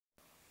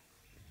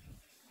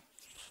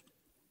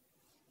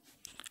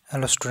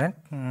Hello student,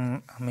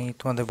 আমি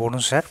তোমাদের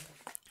Varun sir.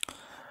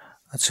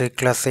 আজকে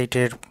ক্লাস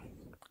 8-এর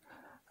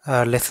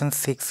লেসন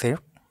 6-এর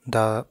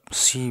দ্য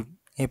সি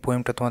এই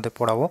পোয়েমটা তোমাদের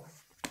পড়াবো।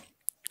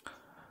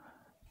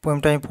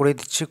 পোয়েমটা আমি পড়ে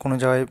দিচ্ছি, কোনো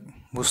জায়গায়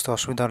বুঝতে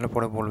অসুবিধা হলে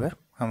পরে বলবে,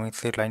 আমি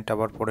সেই লাইনটা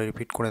আবার পরে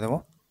রিপিট করে দেব।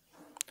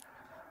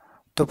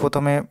 তো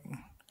প্রথমে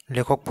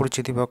লেখক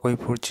পরিচিতি বা কবি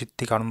পরিচিতি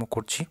থেকে আরম্ভ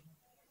করছি।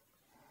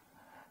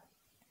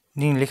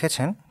 যিনি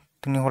লিখেছেন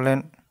তিনি হলেন,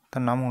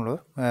 তার নাম হলো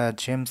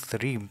জেমস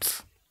রিভস।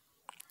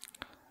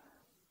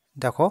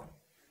 দেখো,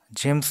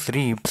 James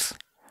Reeves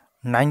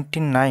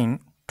 1909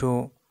 to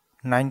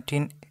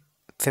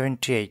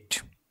 1978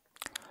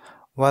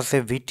 was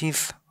a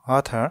British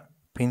author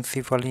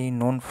principally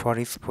known for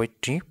his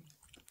poetry,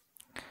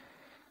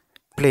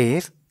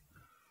 plays,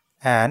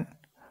 and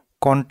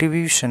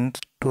contributions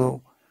to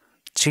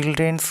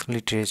children's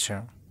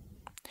literature.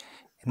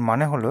 এর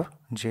মানে হলো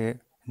যে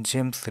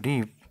জেমস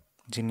রিভ,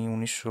 যিনি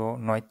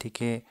 1909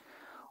 থেকে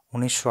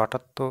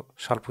 1978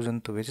 সাল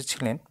পর্যন্ত বেঁচে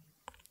ছিলেন,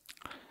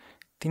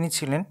 তিনি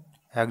ছিলেন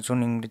একজন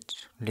ইংরেজ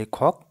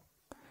লেখক,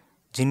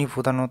 যিনি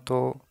প্রধানত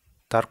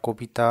তার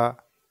কবিতা,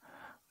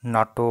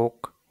 নাটক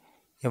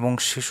এবং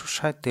শিশু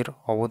সাহিত্যের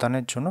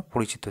অবদানের জন্য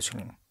পরিচিত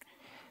ছিলেন।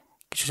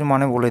 কিছু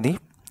মানে বলে দিই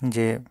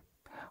যে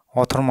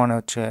অথর মানে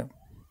হচ্ছে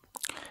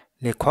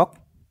লেখক,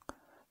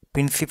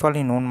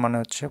 প্রিন্সিপালি নোন মানে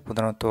হচ্ছে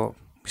প্রধানত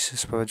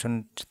বিশেষভাবে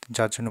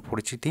যার জন্য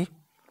পরিচিতি,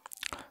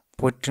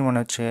 পোয়েট্রি মানে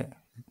হচ্ছে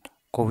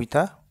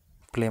কবিতা,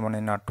 প্লে মানে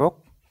নাটক,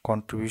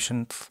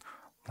 কন্ট্রিবিউশনস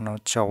মানে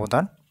হচ্ছে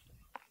অবদান,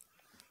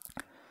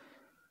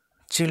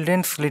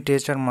 চিলড্রেন্স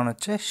লিটারেচার মানে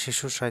হচ্ছে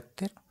শিশু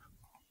সাহিত্যের,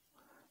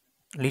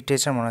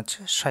 লিটারেচার মানে হচ্ছে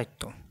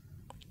সাহিত্য।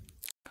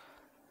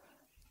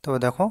 তবে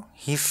দেখো,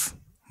 হিস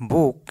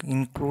বুক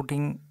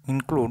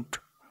include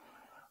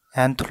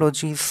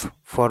anthologies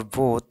for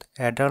both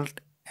adult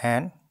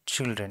and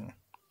children.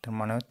 তার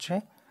মানে হচ্ছে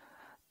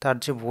তার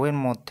যে বইয়ের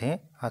মধ্যে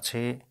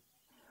আছে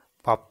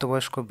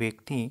প্রাপ্তবয়স্ক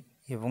ব্যক্তি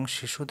এবং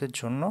শিশুদের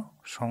জন্য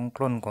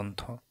সংকলন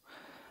গ্রন্থ,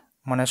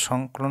 মানে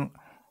সংকলন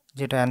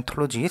যেটা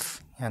অ্যান্থোলজিস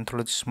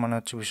মানে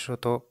হচ্ছে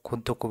বিশেষত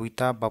ক্ষুদ্র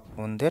কবিতা বা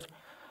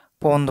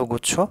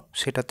প্রবন্ধগুচ্ছ,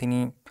 সেটা তিনি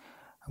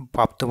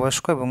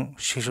প্রাপ্তবয়স্ক এবং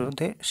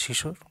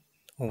শিশুর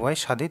উভয়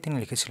স্বাদে তিনি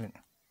লিখেছিলেন।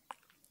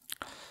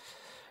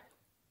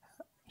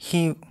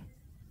 He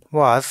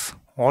was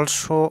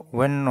also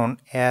well known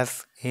as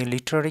a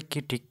literary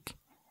critic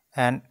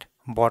and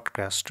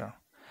broadcaster.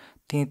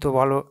 তিনি তো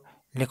ভালো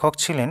লেখক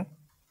ছিলেন,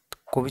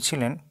 কবি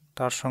ছিলেন,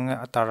 তার সঙ্গে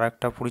তার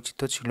একটা পরিচিত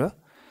ছিল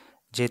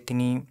যে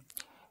তিনি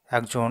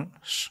একজন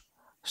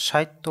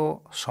সাহিত্য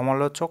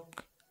সমালোচক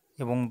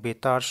এবং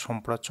বেতার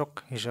সম্প্রচারক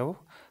হিসেবেও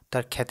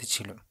তার খ্যাতি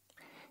ছিল।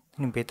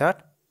 তিনি বেতার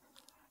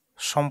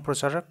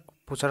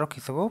প্রচারক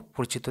হিসেবেও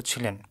পরিচিত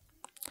ছিলেন।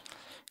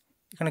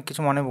 এখানে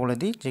কিছু মানে বলে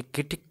দিই যে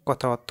ক্রিটিক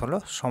কথার অর্থ হলো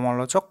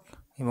সমালোচক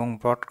এবং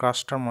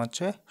ব্রডকাস্টার মানে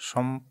হচ্ছে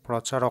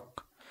সম্প্রচারক,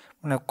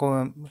 মানে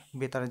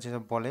বেতারে যেটা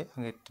বলে,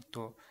 আগে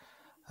তো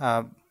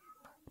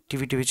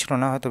টিভি ছিল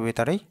না, হয়তো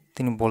বেতারেই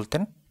তিনি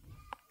বলতেন।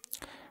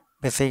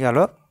 বেঁচেই গেল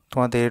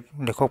তোমাদের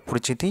লেখক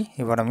পরিচিতি।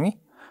 এবার আমি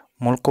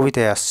মূল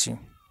কবিতায় আসছি।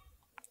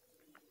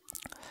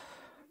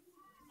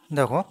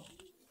 দেখো,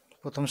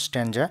 প্রথম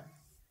স্ট্যান্জা,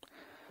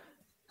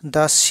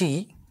 the sea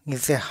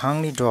is a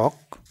hungry dog,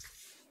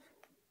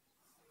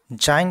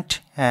 giant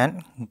and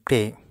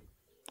grey.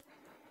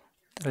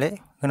 তাহলে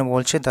এখানে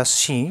বলছে দ্য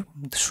সি,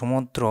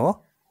 সমুদ্র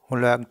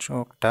হলো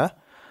একটা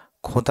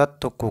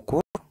ক্ষুধার্ত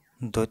কুকুর,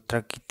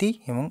 দৈত্যাকৃতি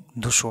এবং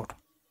ধূসর।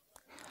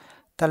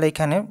 তাহলে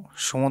এখানে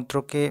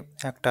সমুদ্রকে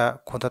একটা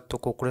ক্ষুধার্ত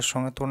কুকুরের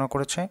সঙ্গে তুলনা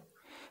করেছে,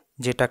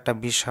 যেটা একটা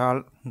বিশাল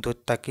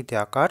দৈত্যাকৃতি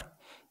আকার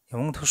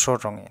এবং ধূসর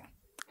রঙের।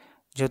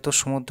 যেহেতু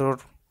সমুদ্রর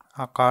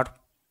আকার,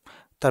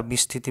 তার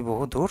বিস্তৃতি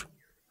বহু দূর,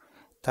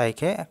 তাই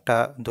একে একটা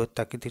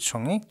দৈত্যাকৃতির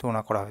সঙ্গেই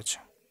তুলনা করা হয়েছে।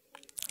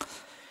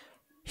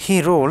 হি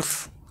Rolle's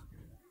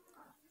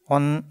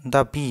on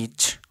the beach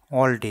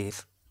all days.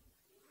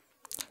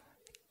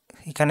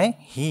 এখানে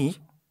হি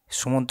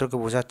সমুদ্রকে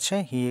বোঝাচ্ছে।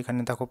 হি এখানে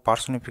দেখো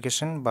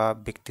পার্সনিফিকেশন বা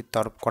ব্যক্তিত্ব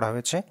আরোপ করা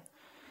হয়েছে,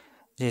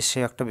 যে সে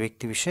একটা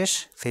ব্যক্তি বিশেষ,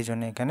 সেই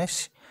জন্য এখানে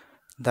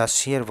দ্য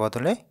সি এর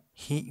বদলে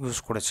হি ইউজ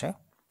করেছে।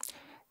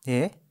 যে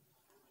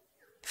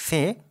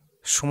সে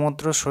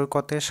সমুদ্র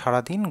সৈকতে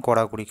সারাদিন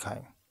গড়াগড়ি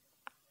খায়।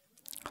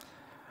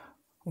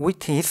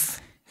 With his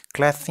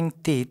ক্ল্যাশিং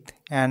teeth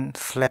and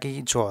স্ল্যাকি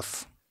Jos.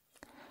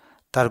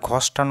 তার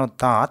ঘষ্টানো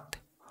দাঁত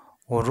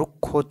ও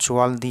রুক্ষ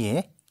চোয়াল দিয়ে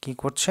কি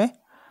করছে?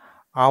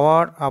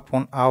 আওয়ার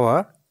আপন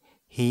hour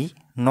he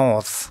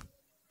নস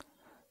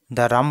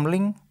the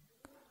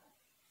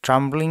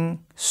ট্রাম্বলিং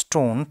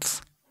Stones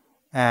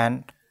and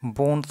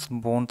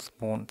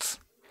bones.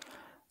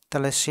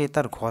 তাহলে সে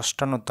তার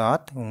ঘষ্টানো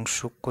দাঁত এবং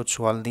সূক্ষ্ম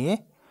চোয়াল দিয়ে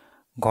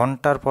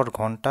ঘন্টার পর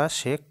ঘন্টা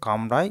সে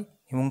কামড়ায়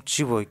এবং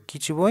চিবোয়। কি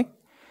চিবোয়?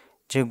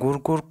 যে গুড়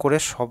করে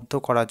শব্দ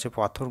করা যে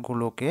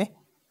পাথরগুলোকে,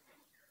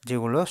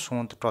 যেগুলো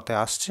সমুদ্র তটে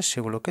আসছে,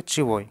 সেগুলোকে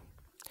চিবোয়।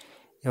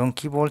 এবং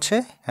কি বলছে?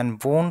 অ্যান্ড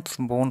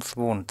বোনস,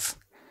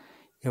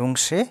 এবং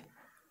সে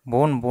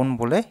বোন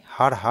বলে,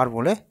 হাড়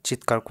বলে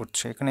চিৎকার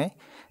করছে। এখানে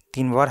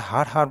 3বার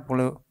হাড়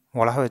বলে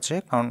বলা হয়েছে,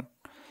 কারণ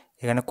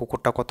এখানে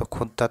কুকুরটা কত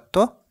ক্ষুধার্ত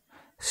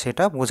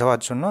সেটা বোঝাবার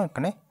জন্য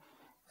এখানে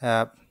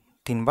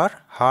 3বার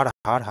হাড়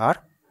হাড় হাড়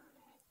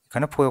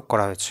এখানে প্রয়োগ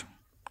করা হয়েছে।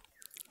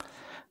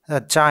 A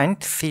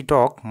giant sea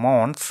dog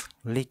mourns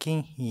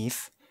licking his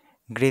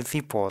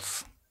greasy paws.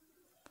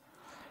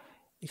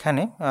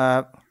 এখানে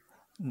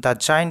দ্য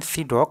জায়ান্ট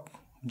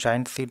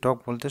সি ডগ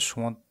বলতে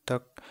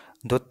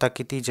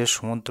দৈত্যাকৃতি যে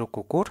সমুদ্র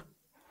কুকুর,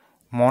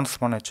 মন্স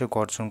মানে হচ্ছে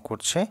গর্জন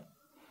করছে,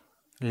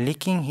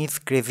 leaking his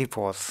crazy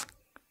pause,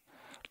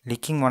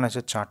 leaking মানে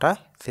হচ্ছে চাটা,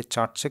 সে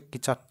চাটছে, কি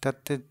চাটতে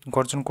চাটতে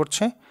গর্জন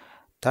করছে,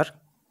 তার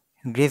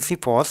গ্রেজি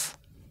পজ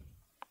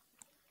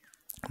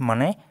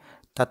মানে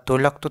তার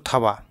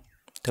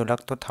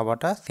তৈলাক্ত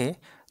থাবাটা সে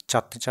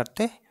চাটতে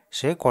চাটতে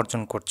সে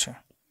গর্জন করছে।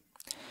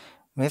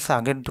 বেশ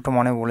আগের দুটো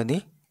মানে বলে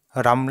দিই।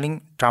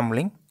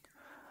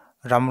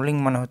 রামলিং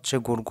মানে হচ্ছে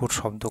গুড় গুড়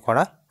শব্দ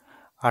করা,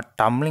 আর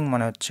টামলিং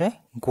মানে হচ্ছে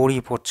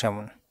গড়িয়ে পড়ছে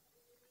এমন।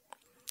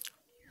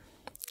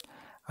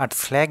 আর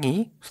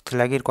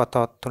স্ল্যাগির কথা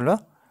অর্থ হলো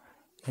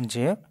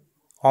যে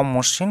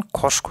অমসৃণ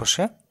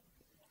খসখসে।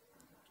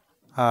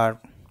 আর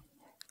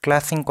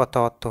ক্ল্যাশিং কথা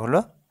অর্থ হলো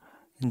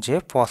যে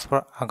পরস্পর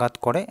আঘাত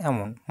করে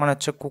এমন, মানে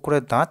হচ্ছে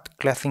কুকুরের দাঁত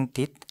ক্ল্যাশিং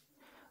টিথ,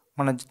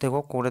 মানে দেখো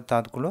কুকুরের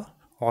দাঁতগুলো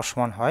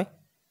অসমান হয়,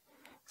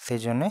 সেই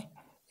জন্যে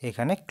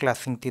এখানে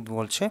ক্ল্যাশিং টিথ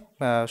বলছে।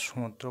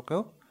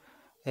 সমুদ্রকেও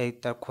এই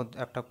তার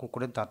একটা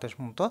কুকুরের দাঁতের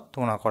মতো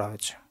তুলনা করা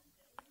হয়েছে।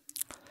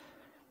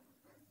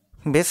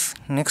 বেশ,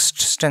 নেক্সট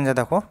স্ট্যান্জা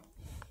দেখো।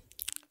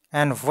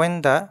 And when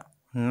the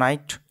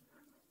night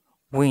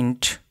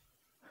wind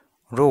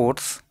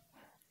roads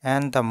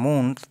and the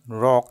moon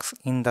rocks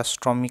in the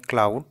stormy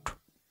cloud,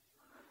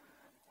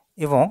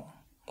 এবং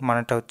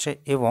মানেটা হচ্ছে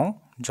এবং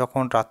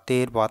যখন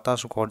রাতের বাতাস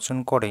গর্জন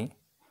করে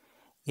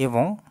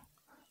এবং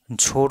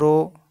ঝোড়ো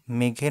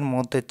মেঘের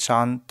মধ্যে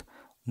চাঁদ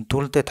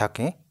দুলতে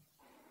থাকে।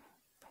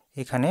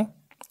 এখানে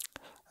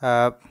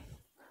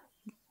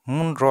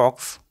মুন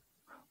রক্স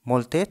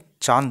বলতে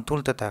চাঁদ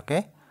দুলতে থাকে,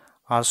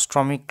 আর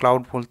স্টর্মি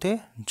ক্লাউড বলতে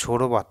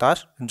ঝোড়ো বাতাস,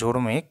 ঝোড়ো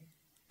মেঘ।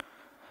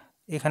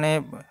 এখানে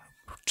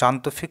চাঁদ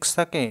তো ফিক্স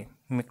থাকে,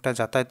 মেঘটা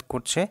যাতায়াত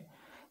করছে,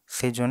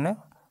 সেই জন্য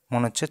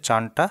মনে হচ্ছে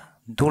চাঁদটা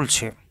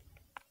দুলছে।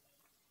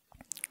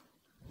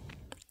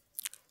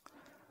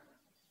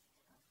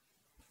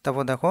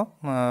 তারপর দেখো,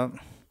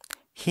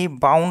 হি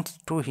bounce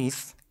to his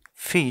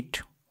fit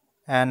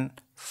and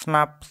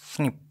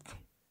snip,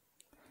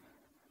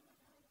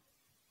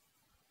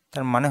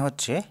 তার মানে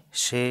হচ্ছে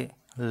সে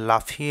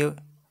লাফিয়ে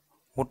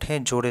উঠে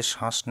জোরে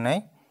শ্বাস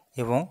নেয়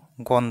এবং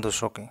গন্ধ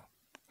শোকে।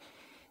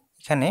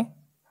 এখানে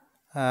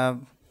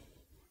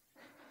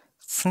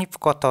স্নিপ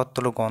কথা অর্থ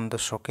হলো গন্ধ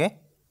শোকে,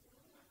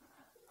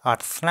 আর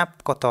স্ন্যাপ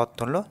কথা অর্থ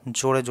হলো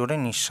জোরে জোরে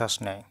নিঃশ্বাস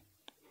নেয়।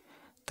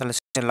 তাহলে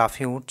সে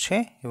লাফিয়ে উঠছে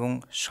এবং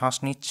শ্বাস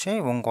নিচ্ছে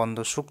এবং গন্ধ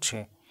শুকছে।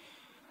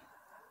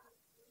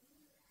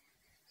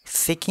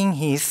 Seeking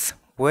his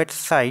weight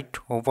side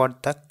over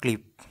the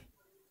clip,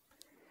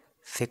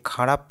 সে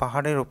খাড়া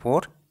পাহাড়ের ওপর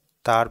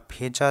তার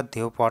ভেজা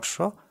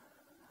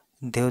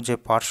দেহ যে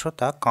পার্শ্ব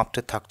তা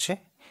কাঁপতে থাকছে।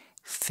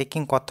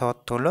 সিকিং কথা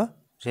অর্থ হলো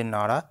যে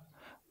নাড়া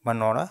বা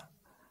নড়া,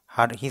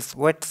 আর হিজ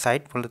ওয়েট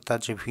সাইড বলে তার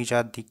যে ভিজা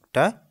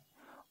দিকটা,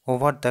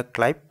 ওভার দ্য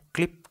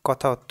ক্লিপ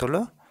কথা অর্থ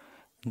হলো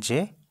যে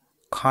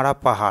খাড়া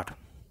পাহাড়,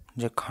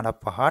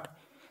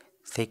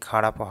 সেই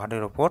খাড়া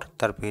পাহাড়ের ওপর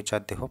তার ভেজা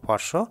দেহ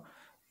পার্শ্ব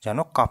যেন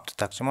কাঁপতে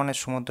থাকছে, মানে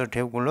সমুদ্রের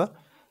ঢেউগুলো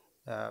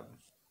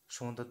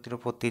সমুদ্র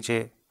তীরবর্তী যে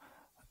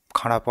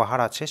খাড়া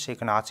পাহাড় আছে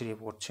সেখানে আছড়ে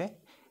পড়ছে।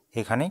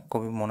 এখানে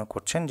কবি মনে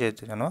করছেন যে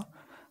যেন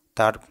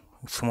তার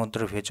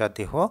সমুদ্রের ভেজা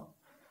দেহ,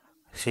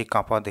 সেই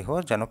কাঁপা দেহ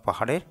যেন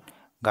পাহাড়ের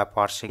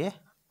পার্শ্বে গিয়ে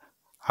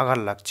আঘাত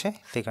লাগছে,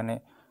 সেখানে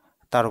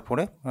তার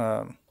উপরে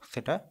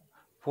সেটা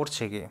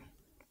পড়ছে গিয়ে।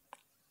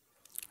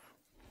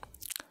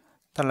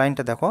 তার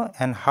লাইনটা দেখো,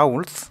 and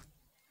Howl's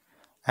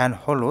and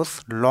hollows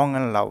long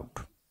and loud,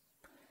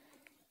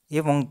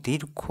 এবং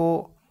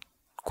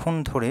দীর্ঘক্ষণ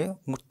ধরে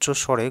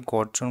উচ্চস্বরে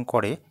গর্জন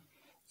করে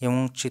এবং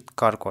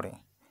চিৎকার করে।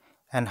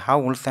 And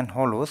Howl's and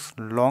hollows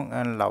long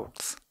and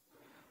লাউডস,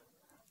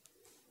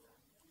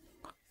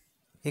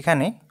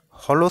 এখানে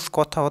হলোস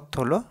কথা অর্থ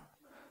হলো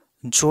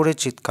জোরে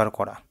চিৎকার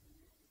করা,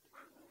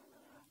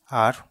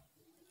 আর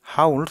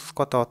হাউলস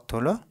কথা অর্থ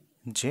হলো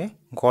যে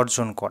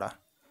গর্জন করা।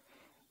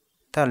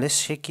 তাহলে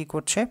সে কি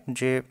করছে,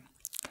 যে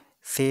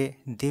সে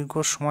দীর্ঘ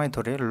সময়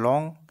ধরে,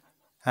 লং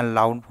অ্যান্ড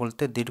লাউড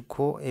বলতে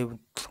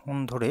দীর্ঘক্ষণ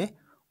ধরে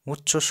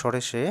উচ্চ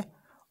স্বরে সে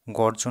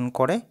গর্জন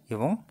করে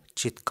এবং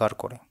চিৎকার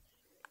করে।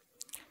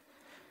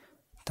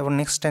 তারপর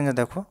নেক্সট স্ট্যান্জা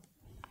দেখো,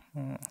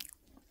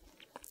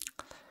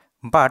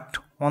 but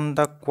on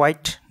the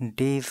quite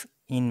days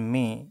in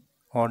May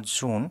or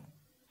June,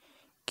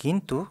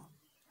 কিন্তু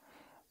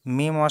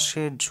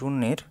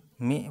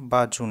মে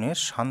বা জুনের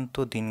শান্ত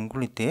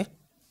দিনগুলিতে,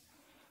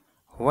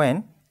 when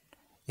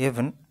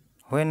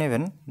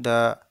even the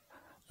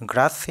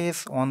grasses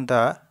on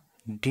the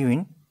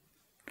dune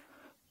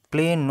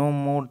play no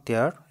more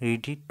their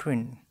reedy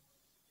tune,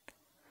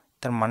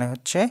 তার মানে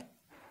হচ্ছে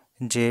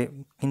যে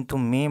কিন্তু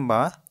মে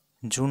বা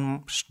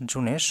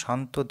জুনের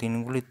শান্ত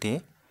দিনগুলিতে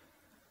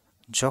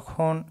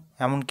যখন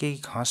এমনকি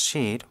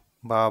ঘাসের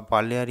বা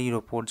বালিয়াড়ির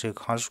ওপর যে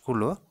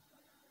ঘাসগুলো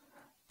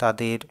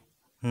তাদের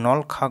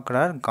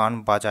নলখাগড়ার গান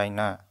বাজায়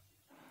না।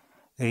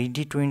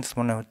 রিডি টুইন্স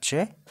মানে হচ্ছে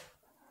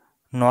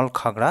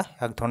নলখাগড়া,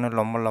 এক ধরনের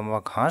লম্বা লম্বা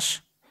ঘাস,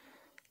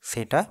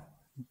 সেটা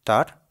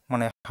তার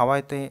মানে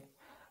হাওয়াতে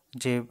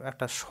যে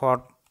একটা স্বর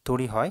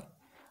তৈরি হয়,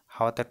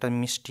 হাওয়াতে একটা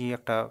মিষ্টি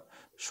একটা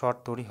স্বর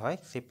তৈরি হয়,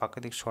 সেই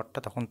প্রাকৃতিক স্বরটা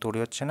তখন তৈরি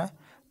হচ্ছে না।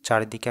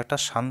 চারিদিকে একটা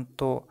শান্ত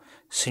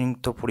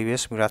স্নিগ্ধ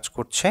পরিবেশ বিরাজ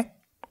করছে।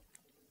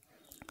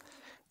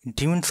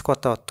 ডিউন্স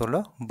কথা অর্থ হলো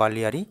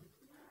বালিয়াড়ি,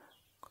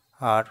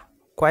 আর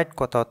কোয়াইট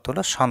কথা অর্থ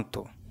হলো শান্ত।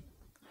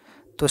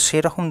 তো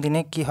সেরকম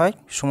দিনে কি হয়,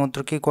 সমুদ্র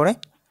কী করে,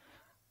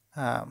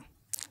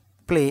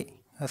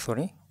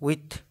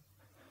 with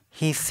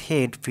his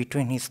head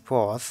between his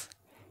pause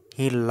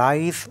he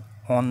lies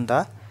on the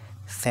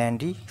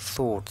Sandy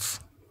shores.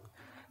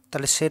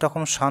 তাহলে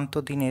সেরকম শান্ত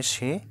দিনে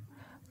সে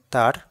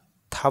তার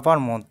থাবার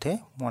মধ্যে,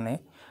 মানে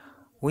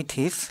with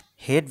his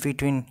head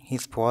between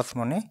his pause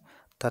মানে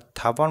তার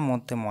থাবার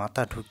মধ্যে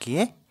মাথা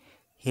ঢুকিয়ে,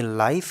 হি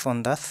lies on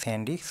the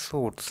Sandy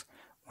shores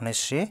মানে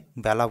সে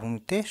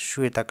বেলাভূমিতে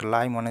শুয়ে থাকে।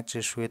 লাই মানে হচ্ছে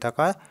শুয়ে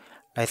থাকা,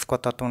 লাইস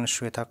কথা তো মানে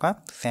শুয়ে থাকা,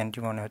 স্যান্ডি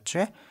মানে হচ্ছে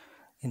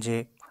যে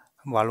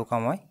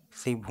বালুকাময়,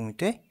 সেই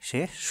ভূমিতে সে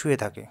শুয়ে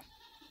থাকে।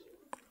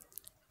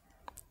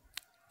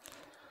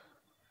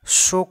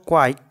 so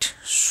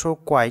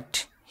quiet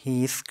he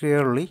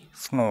scarcely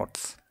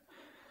snots,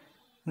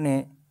 মানে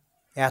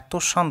এত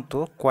শান্ত,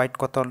 কোয়াইট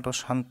কথা হলো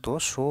শান্ত,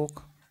 সো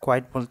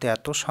কোয়াইট বলতে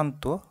এত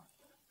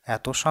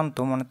শান্ত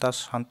মানে তার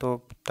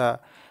শান্ততা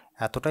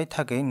এতটাই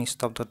থাকে,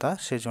 নিস্তব্ধতা,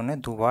 সেজন্য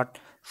দুবার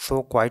সো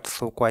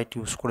কোয়াইট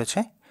ইউজ করেছে,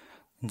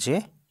 যে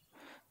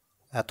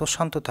এত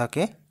শান্ত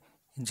থাকে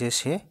যে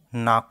সে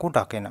নাকও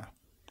ডাকে না।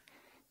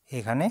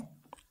 এখানে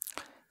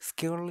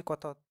স্কেরলি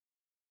কথা